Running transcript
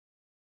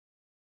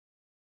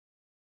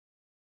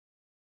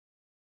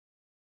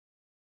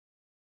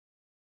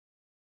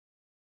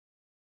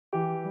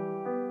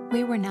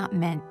We were not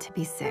meant to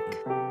be sick.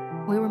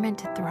 We were meant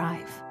to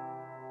thrive.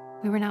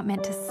 We were not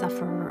meant to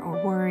suffer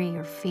or worry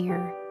or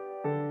fear.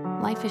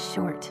 Life is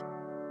short,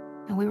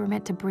 and we were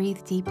meant to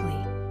breathe deeply,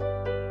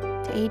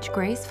 to age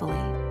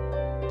gracefully,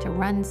 to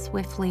run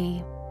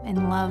swiftly,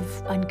 and love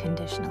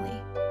unconditionally.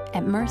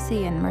 At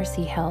Mercy and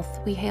Mercy Health,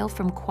 we hail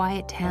from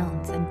quiet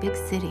towns and big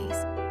cities.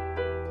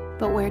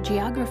 But where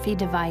geography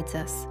divides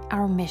us,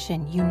 our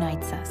mission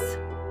unites us.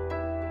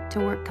 To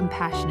work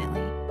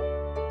compassionately,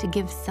 to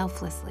give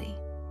selflessly,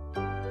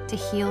 to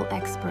heal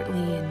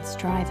expertly and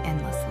strive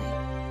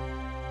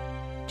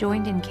endlessly.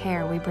 Joined in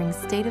care, we bring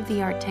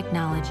state-of-the-art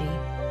technology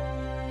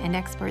and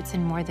experts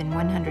in more than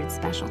 100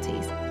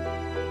 specialties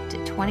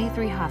to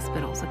 23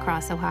 hospitals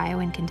across Ohio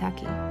and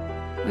Kentucky.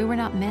 We were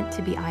not meant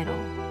to be idle.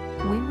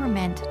 We were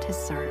meant to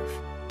serve,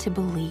 to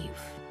believe,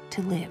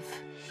 to live.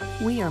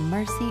 We are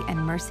Mercy and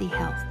Mercy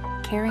Health,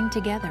 caring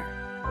together.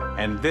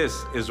 And this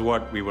is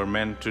what we were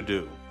meant to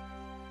do.